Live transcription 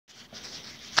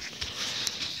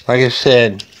Like I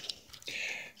said,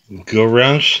 go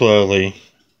around slowly,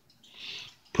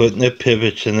 putting the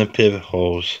pivots in the pivot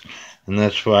holes, and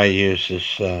that's why I use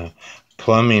this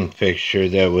plumbing fixture.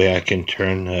 That way I can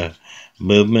turn the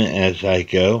movement as I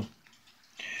go.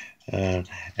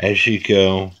 As you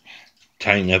go,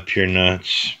 tighten up your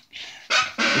nuts.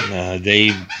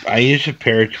 I use a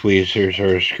pair of tweezers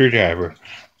or a screwdriver.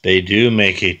 They do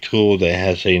make a tool that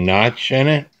has a notch in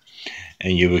it,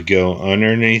 and you would go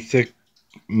underneath the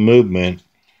movement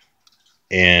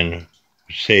and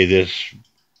say this.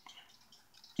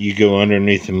 You go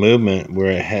underneath the movement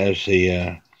where it has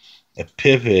a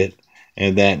pivot,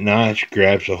 and that notch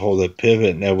grabs a hold of the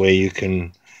pivot, and that way you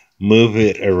can move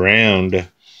it around.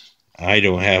 I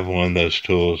don't have one of those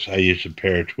tools. I use a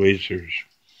pair of tweezers.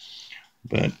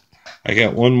 But I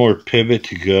got one more pivot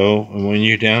to go, and when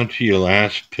you're down to your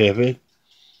last pivot,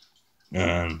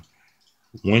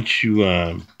 once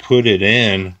you put it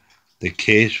in, the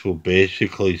case will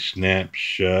basically snap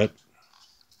shut.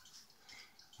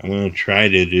 I'm going to try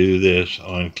to do this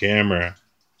on camera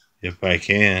if I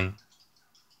can.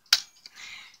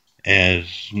 As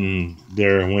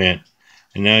there it went.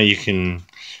 And now you can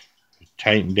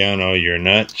tighten down all your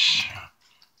nuts.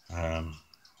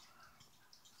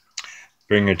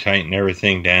 Bring or tighten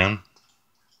everything down.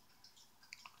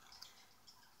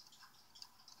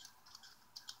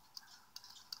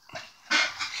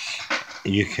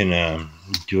 You can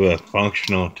do a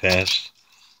functional test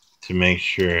to make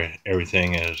sure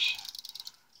everything is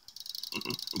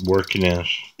working as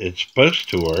it's supposed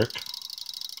to work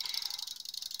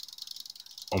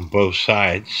on both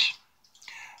sides.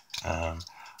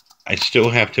 I still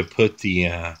have to put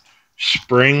the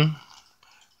spring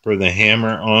for the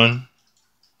hammer on,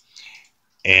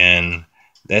 and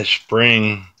that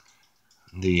spring,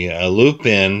 the loop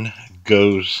end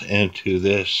goes into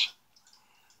this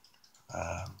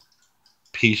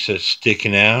piece that's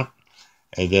sticking out,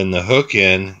 and then the hook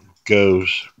end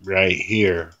goes right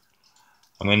here.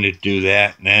 I'm going to do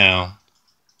that now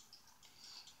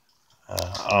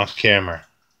off camera.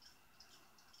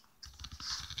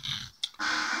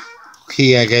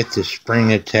 Okay, I got the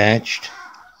spring attached.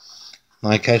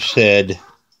 Like I said,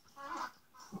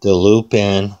 the loop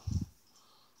end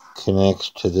connects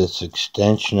to this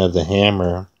extension of the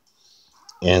hammer,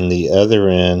 and the other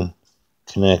end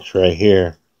connects right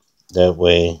here. That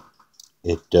way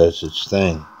it does its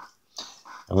thing.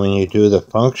 And when you do the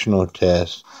functional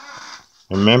test,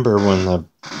 remember when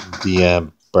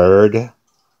the bird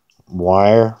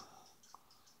wire,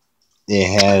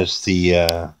 it has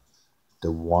the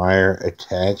wire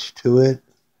attached to it.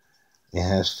 It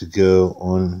has to go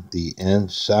on the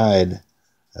inside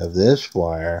of this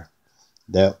wire.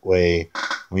 That way,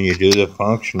 when you do the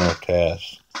functional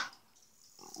test,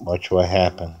 watch what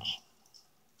happens.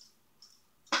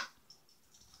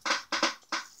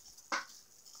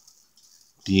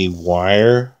 The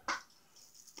wire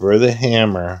for the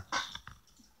hammer,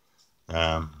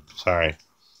 the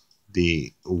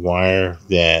wire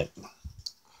that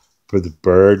for the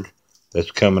bird that's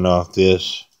coming off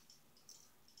this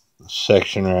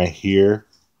section right here,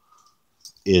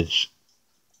 is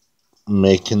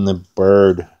making the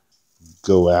bird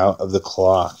go out of the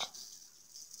clock.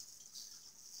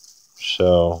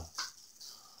 So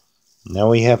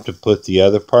now we have to put the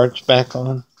other parts back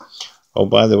on. Oh,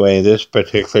 by the way, this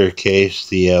particular case,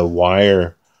 the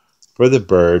wire for the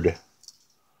bird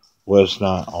was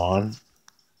not on.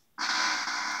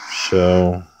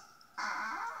 So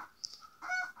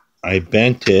I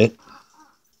bent it,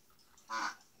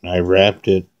 and I wrapped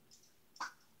it,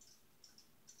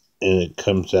 and it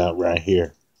comes out right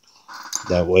here.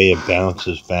 That way it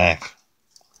bounces back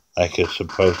like it's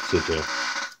supposed to do.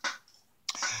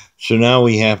 So now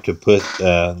we have to put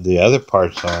the other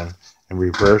parts on in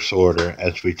reverse order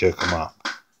as we took them off.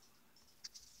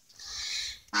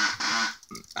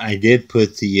 I did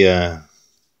put the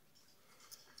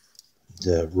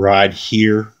rod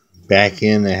here back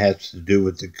in. That has to do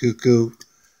with the Cuckoo.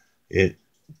 It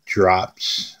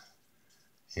drops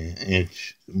an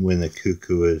inch when the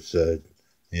Cuckoo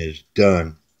is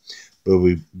done.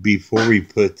 But before we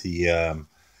put the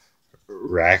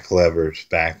rack levers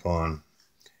back on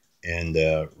and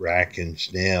the rack and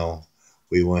snail,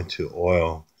 we want to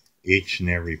oil each and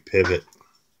every pivot.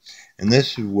 And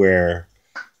this is where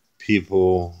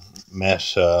people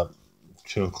mess up,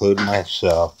 to include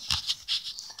myself.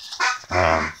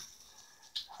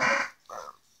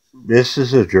 This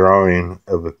is a drawing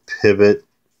of a pivot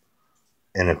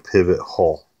and a pivot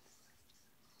hole.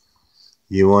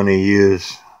 You want to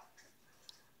use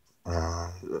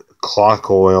clock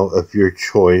oil of your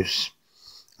choice.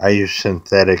 I use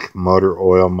synthetic motor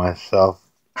oil myself.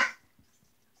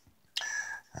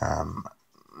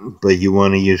 But you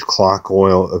want to use clock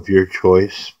oil of your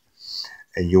choice,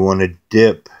 and you want to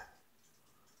dip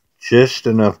just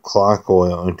enough clock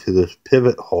oil into this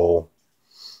pivot hole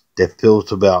that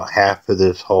fills about half of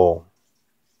this hole.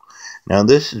 Now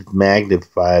this is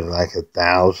magnified like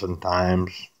 1,000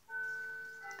 times,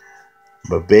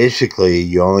 but basically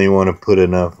you only want to put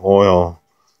enough oil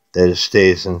that it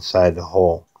stays inside the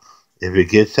hole. If it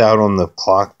gets out on the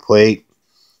clock plate,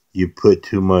 you put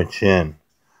too much in.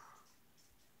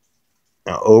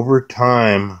 Now over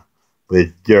time,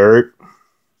 with dirt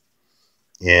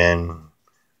and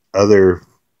other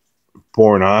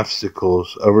foreign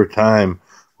obstacles, over time,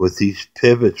 with these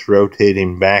pivots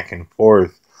rotating back and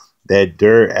forth, that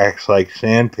dirt acts like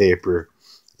sandpaper,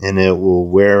 and it will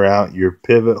wear out your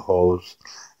pivot holes,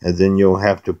 and then you'll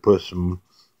have to put some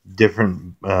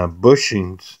different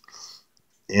bushings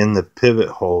in the pivot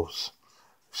holes.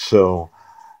 So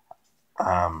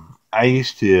I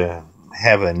used to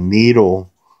have a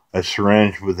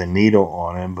syringe with a needle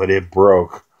on it, but it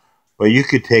broke. But you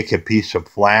could take a piece of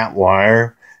flat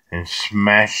wire and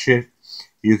smash it.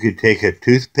 You could take a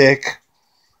toothpick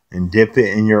and dip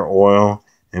it in your oil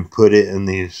and put it in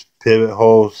these pivot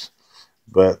holes.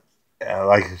 But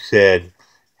like I said,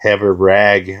 have a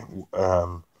rag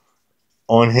on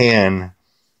hand.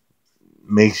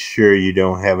 Make sure you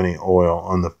don't have any oil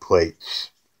on the plates.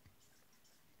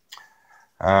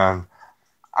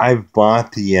 I've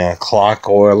bought the clock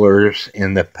oilers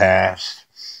in the past,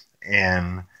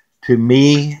 and to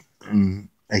me,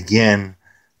 again,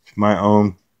 it's my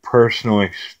own personal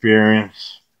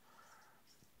experience,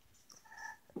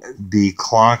 the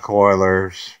clock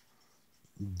oilers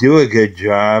do a good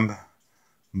job,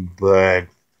 but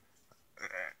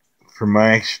from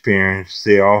my experience,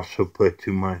 they also put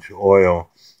too much oil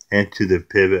into the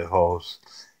pivot holes.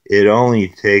 It only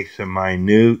takes a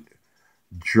minute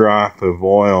drop of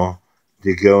oil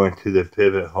to go into the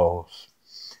pivot holes.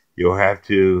 You'll have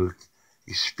to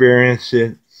experience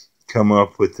it, come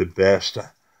up with the best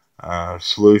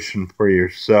solution for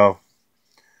yourself.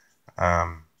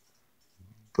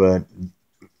 But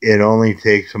it only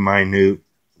takes a minute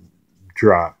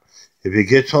drop. If it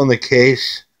gets on the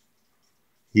case,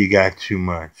 you got too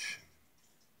much.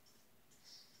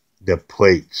 The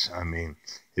plates, I mean.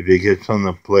 If it gets on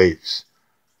the plates,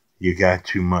 you got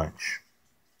too much.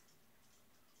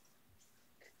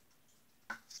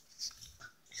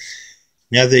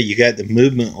 Now that you got the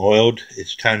movement oiled,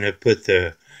 it's time to put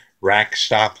the rack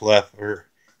stop lever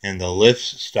and the lift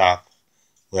stop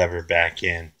lever back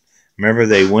in. Remember,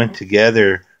 they went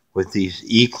together with these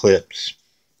E-clips.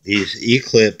 These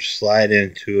E-clips slide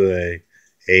into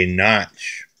a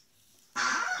notch.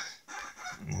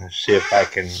 Let's see if I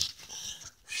can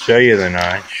show you the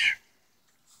notch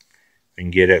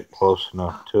and get it close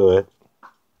enough to it.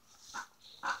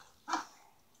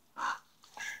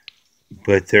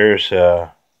 But there's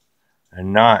a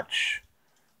notch.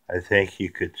 I think you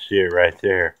could see it right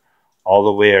there, all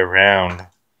the way around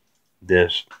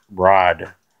this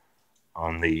rod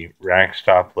on the rack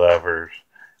stop levers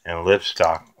and lift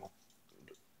stop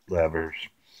levers.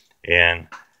 And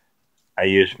I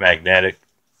use magnetic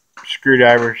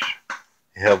screwdrivers.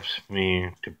 It helps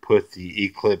me to put the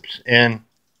E-clips in.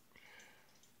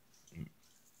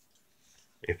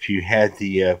 If you had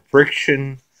the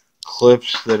friction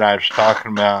clips that I was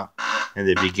talking about in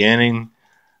the beginning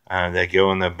that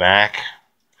go in the back,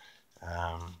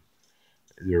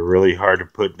 they're really hard to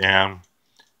put down.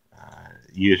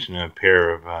 Using a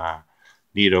pair of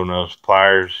needle nose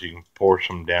pliers, you can force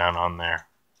them down on there.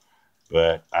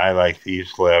 But I like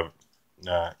these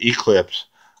E-clips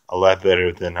a lot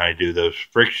better than I do those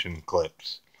friction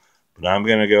clips. But I'm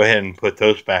going to go ahead and put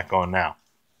those back on now.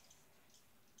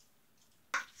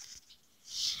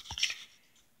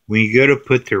 When you go to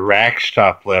put the rack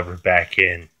stop lever back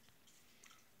in,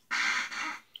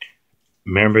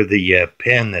 remember the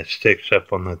pin that sticks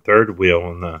up on the third wheel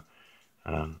on the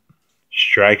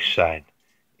strike side.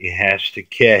 It has to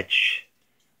catch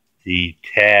the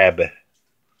tab,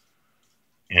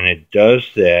 and it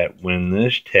does that when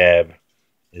this tab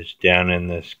is down in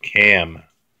this cam.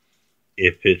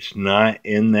 If it's not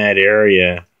in that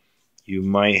area, you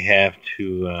might have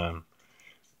to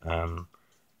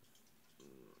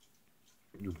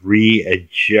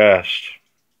readjust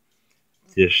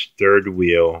this third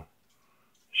wheel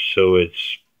so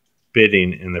it's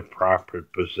fitting in the proper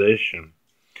position.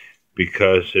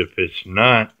 Because if it's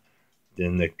not,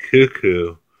 then the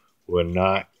cuckoo will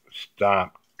not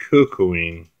stop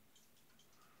cuckooing,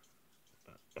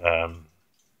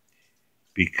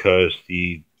 because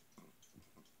the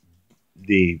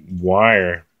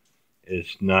wire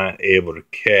is not able to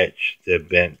catch the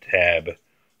bent tab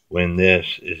when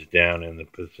this is down in the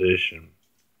position.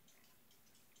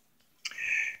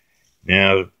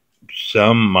 Now,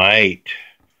 some might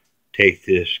take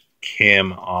this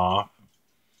cam off.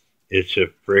 It's a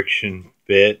friction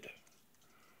fit,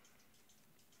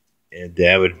 and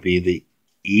that would be the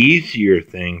easier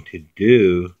thing to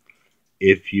do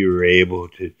if you were able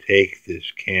to take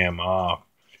this cam off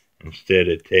instead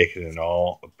of taking it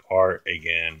all apart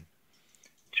again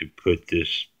to put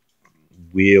this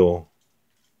wheel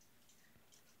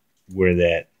where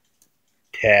that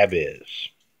tab is.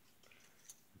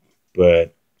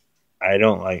 But I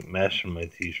don't like messing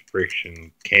with these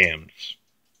friction cams.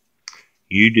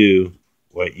 You do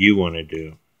what you want to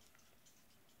do.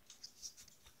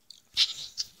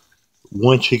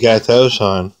 Once you got those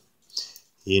on,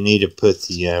 you need to put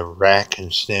the rack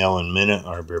and snail and minute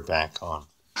arbor back on.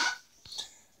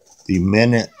 The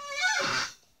minute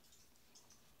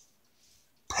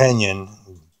pinion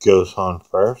goes on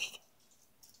first.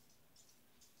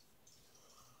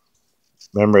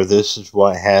 Remember, this is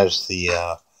what has the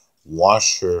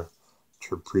washer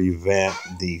to prevent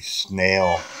the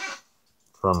snail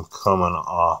from coming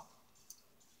off.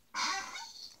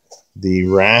 The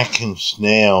rack and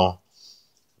snail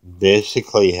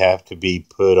basically have to be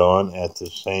put on at the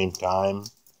same time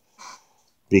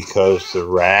because the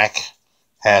rack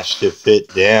has to fit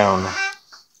down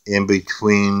in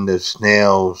between the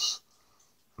snail's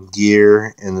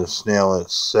gear and the snail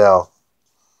itself.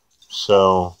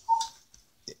 So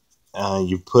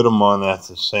you put them on at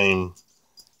the same,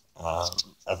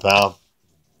 about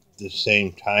the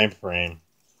same time frame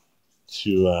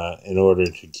to in order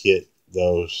to get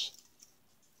those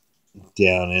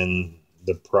down in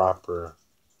the proper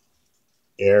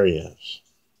areas.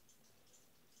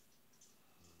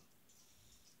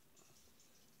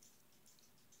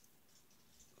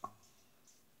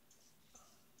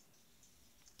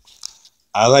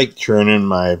 I like turning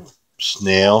my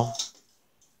snail.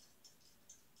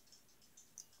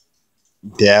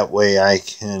 That way I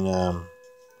can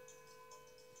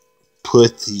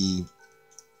put the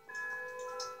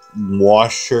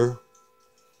washer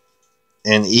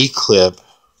and E-clip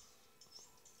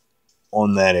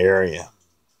on that area.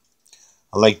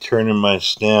 I like turning my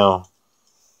snail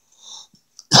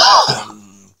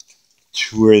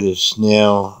to where the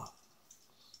snail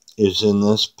is in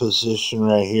this position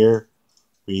right here,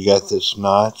 where you got this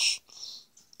notch.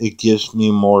 It gives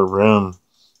me more room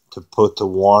to put the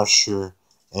washer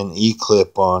and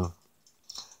E-clip on.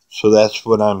 So that's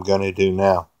what I'm going to do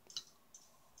now.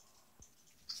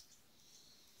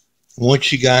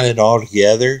 Once you got it all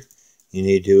together, you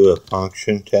need to do a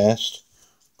function test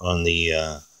on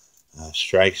the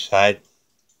strike side.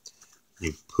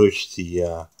 You push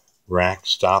the rack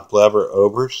stop lever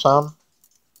over some,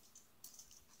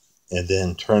 and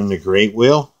then turn the grate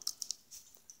wheel.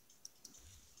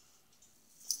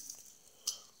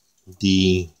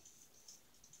 The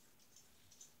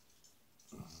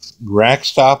rack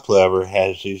stop lever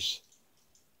has this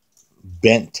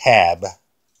bent tab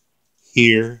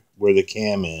here where the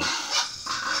cam is.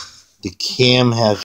 The cam has